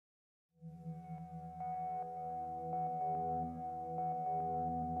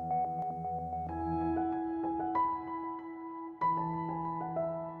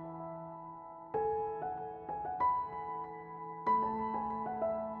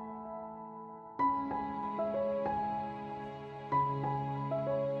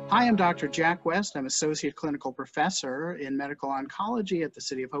Hi, I'm Dr. Jack West. I'm Associate Clinical Professor in Medical Oncology at the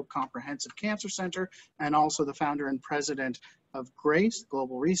City of Hope Comprehensive Cancer Center, and also the founder and president of GRACE,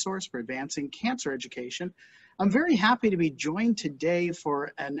 Global Resource for Advancing Cancer Education. I'm very happy to be joined today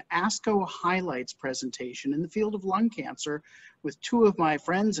for an ASCO highlights presentation in the field of lung cancer with two of my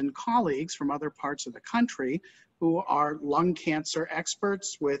friends and colleagues from other parts of the country who are lung cancer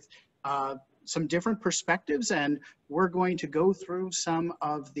experts with some different perspectives, and we're going to go through some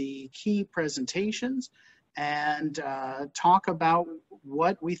of the key presentations and talk about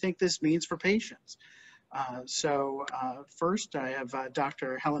what we think this means for patients. First, I have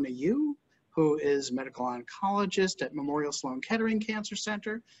Dr. Helena A, who is medical oncologist at Memorial Sloan Kettering Cancer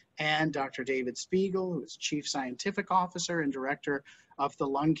Center, and Dr. David Spigel, who is Chief Scientific Officer and Director of the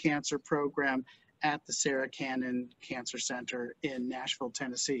Lung Cancer Program at the Sarah Cannon Cancer Center in Nashville,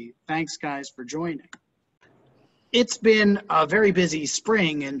 Tennessee. Thanks, guys, for joining. It's been a very busy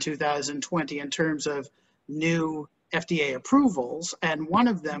spring in 2020 in terms of new FDA approvals, and one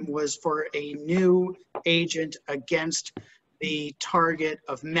of them was for a new agent against the target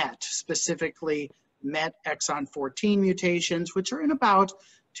of MET, specifically MET exon 14 mutations, which are in about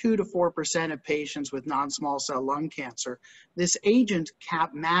 2 to 4% of patients with non-small cell lung cancer. This agent,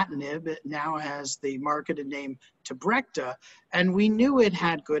 capmatinib, now has the marketed name Tabrecta, and we knew it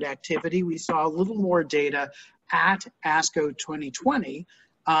had good activity. We saw a little more data at ASCO 2020,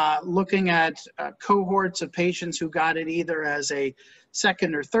 looking at cohorts of patients who got it either as a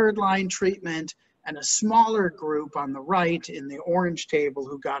second or third line treatment, and a smaller group on the right in the orange table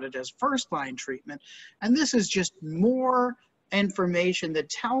who got it as first line treatment. And this is just more information that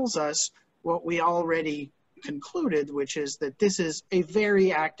tells us what we already concluded, which is that this is a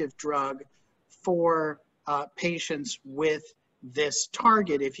very active drug for patients with this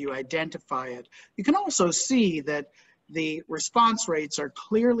target if you identify it. You can also see that the response rates are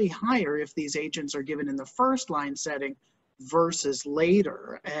clearly higher if these agents are given in the first line setting versus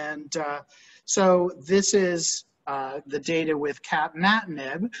later. And so this is the data with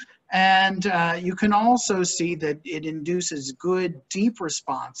capmatinib, and you can also see that it induces good deep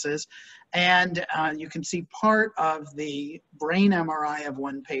responses, and you can see part of the brain MRI of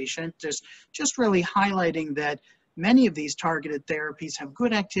one patient, just really highlighting that many of these targeted therapies have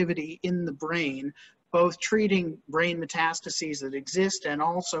good activity in the brain, both treating brain metastases that exist and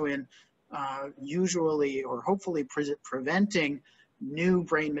also in usually or hopefully preventing new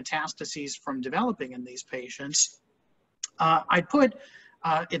brain metastases from developing in these patients. I put,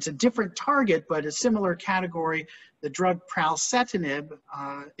 it's a different target, but a similar category. The drug pralsetinib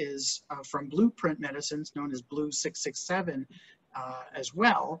is from Blueprint Medicines, known as Blue 667 as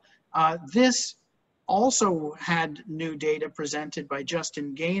well. This also had new data presented by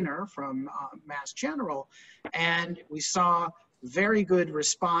Justin Gaynor from Mass General, and we saw very good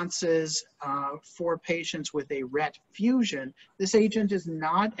responses for patients with a RET fusion. This agent is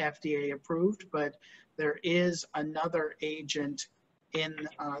not FDA approved, but there is another agent in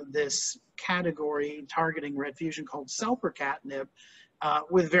this category targeting RET fusion called selpercatinib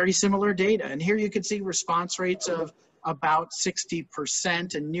with very similar data. And here you can see response rates of about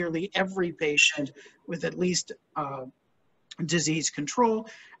 60% in nearly every patient with at least disease control.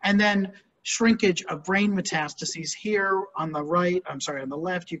 And then shrinkage of brain metastases here on the right, on the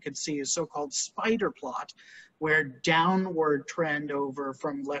left, you can see a so-called spider plot where downward trend over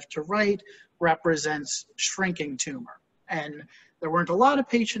from left to right represents shrinking tumor. And there weren't a lot of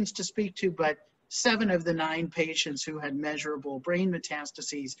patients to speak to, but 7 of the 9 patients who had measurable brain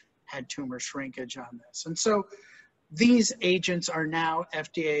metastases had tumor shrinkage on this. And so these agents are now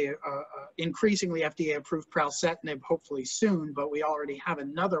FDA, increasingly FDA approved, pralsetinib hopefully soon, but we already have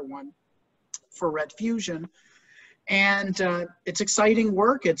another one for RET fusion. And it's exciting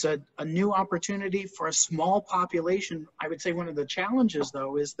work. It's a new opportunity for a small population. I would say one of the challenges,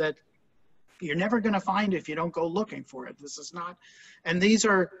 though, is that you're never going to find it if you don't go looking for it. This is not, and these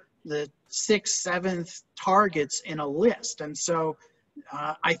are the 6th, 7th targets in a list. And so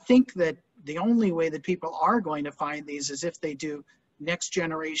I think that the only way that people are going to find these is if they do next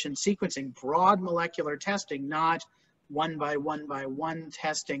generation sequencing, broad molecular testing, not one by one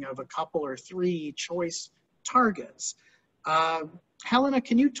testing of a couple or 3 choice targets. Helena,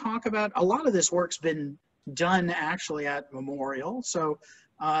 can you talk about, a lot of this work's been done actually at Memorial. So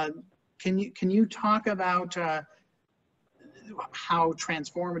can you talk about how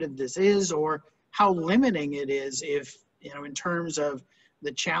transformative this is, or how limiting it is if, in terms of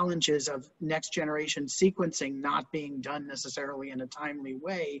the challenges of next generation sequencing not being done necessarily in a timely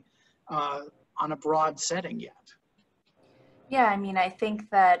way on a broad setting yet? Yeah, I mean, I think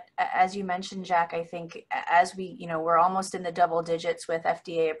that, as you mentioned, Jack, I think as we, we're almost in the double digits with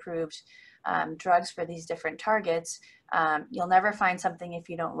FDA approved drugs for these different targets. You'll never find something if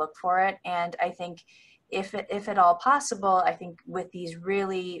you don't look for it. And I think if at all possible, I think with these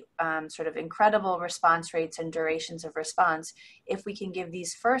really sort of incredible response rates and durations of response, if we can give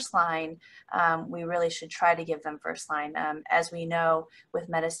these first line, we really should try to give them first line. As we know, with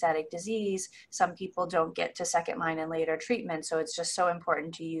metastatic disease, some people don't get to second line and later treatment. So it's just so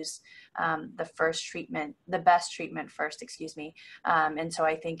important to use the first treatment, the best treatment first, excuse me. And so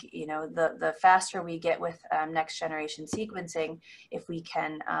I think, the faster we get with next generation sequencing, if we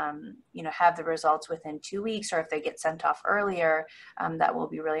can, have the results within 2 weeks, or if they get sent off earlier, that will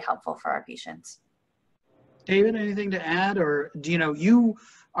be really helpful for our patients. David, anything to add? Or you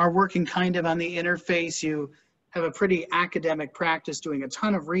are working kind of on the interface. You have a pretty academic practice doing a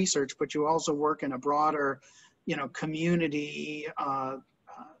ton of research, but you also work in a broader, community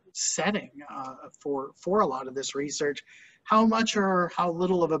setting for a lot of this research. How much or how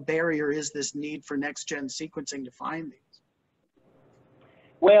little of a barrier is this need for next-gen sequencing to find these?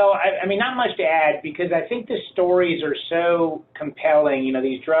 Well, I mean, not much to add, because I think the stories are so compelling.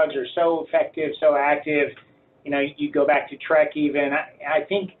 These drugs are so effective, so active. You go back to TREC even. I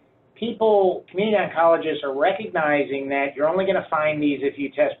think people, community oncologists, are recognizing that you're only going to find these if you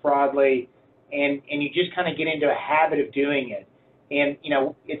test broadly, and you just kind of get into a habit of doing it. And,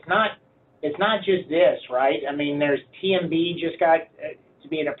 it's not just this, right? I mean, there's TMB just got to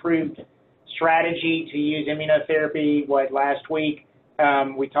be an approved strategy to use immunotherapy, last week.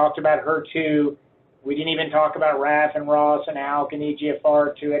 We talked about HER2. We didn't even talk about RAF and ROS and ALK and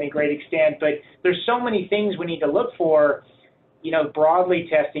EGFR to any great extent. But there's so many things we need to look for. Broadly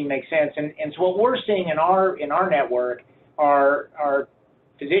testing makes sense. And so what we're seeing in our network are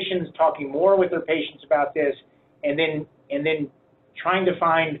physicians talking more with their patients about this, and then trying to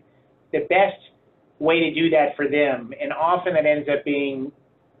find the best way to do that for them. And often that ends up being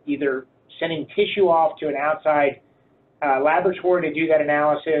either sending tissue off to an outside laboratory to do that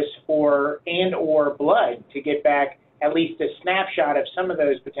analysis, or blood to get back at least a snapshot of some of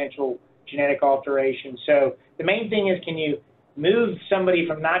those potential genetic alterations. So the main thing is, can you move somebody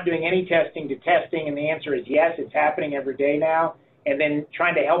from not doing any testing to testing? And the answer is yes, it's happening every day now. And then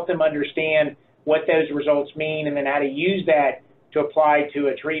trying to help them understand what those results mean, and then how to use that to apply to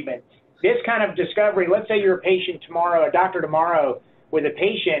a treatment. This kind of discovery, let's say you're a patient tomorrow, a doctor tomorrow with a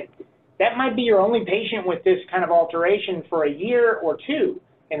patient, that might be your only patient with this kind of alteration for a year or two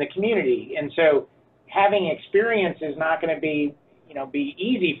in the community. And so having experience is not going to be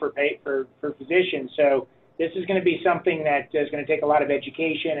easy for physicians. So this is going to be something that is going to take a lot of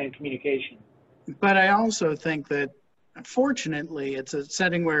education and communication. But I also think that, unfortunately, it's a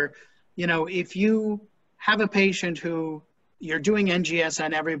setting where, if you have a patient who you're doing NGS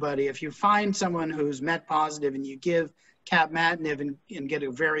on everybody, if you find someone who's MET positive and you give capmatinib and get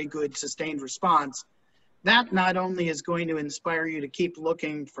a very good sustained response, that not only is going to inspire you to keep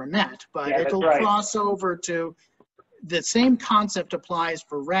looking for MET, but it'll cross over to the same concept applies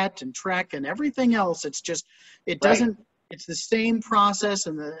for RET and TREC and everything else. It's just, it's the same process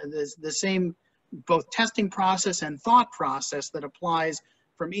and the same both testing process and thought process that applies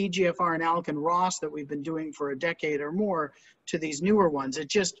from EGFR and ALK and ROS that we've been doing for a decade or more to these newer ones. It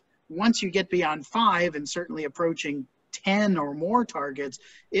just, once you get beyond 5 and certainly approaching 10 or more targets,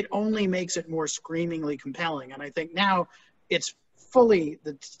 it only makes it more screamingly compelling. And I think now it's fully,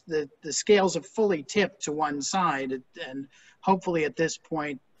 the scales have fully tipped to one side, and hopefully at this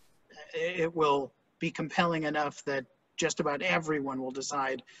point it will be compelling enough that just about everyone will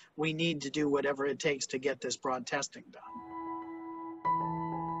decide we need to do whatever it takes to get this broad testing done.